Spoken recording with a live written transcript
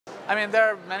I mean, there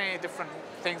are many different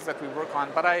things that we work on,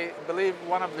 but I believe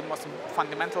one of the most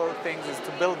fundamental things is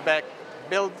to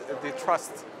build the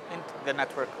trust into the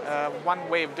network. One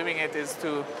way of doing it is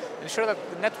to ensure that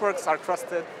the networks are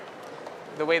trusted,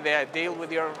 the way they deal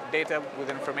with your data, with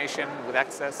information, with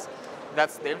access.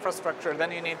 That's the infrastructure.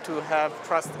 Then you need to have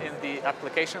trust in the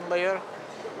application layer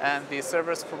and the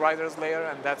service providers layer,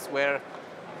 and that's where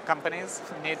companies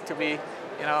need to be,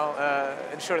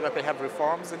 ensure that they have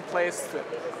reforms in place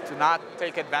to not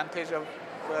take advantage of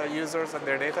users and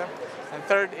their data. And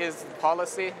third is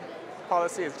policy.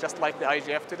 Policy is just like the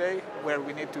IGF today, where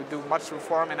we need to do much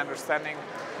reform in understanding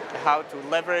how to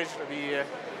leverage the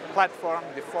platform,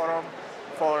 the forum,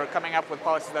 for coming up with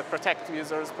policies that protect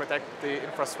users, protect the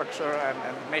infrastructure, and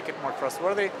make it more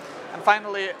trustworthy. And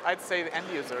finally, I'd say the end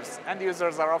users. End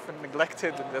users are often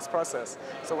neglected in this process.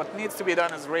 So what needs to be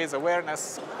done is raise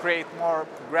awareness, create more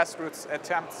grassroots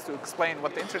attempts to explain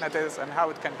what the internet is and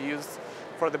how it can be used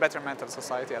for the betterment of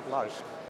society at large.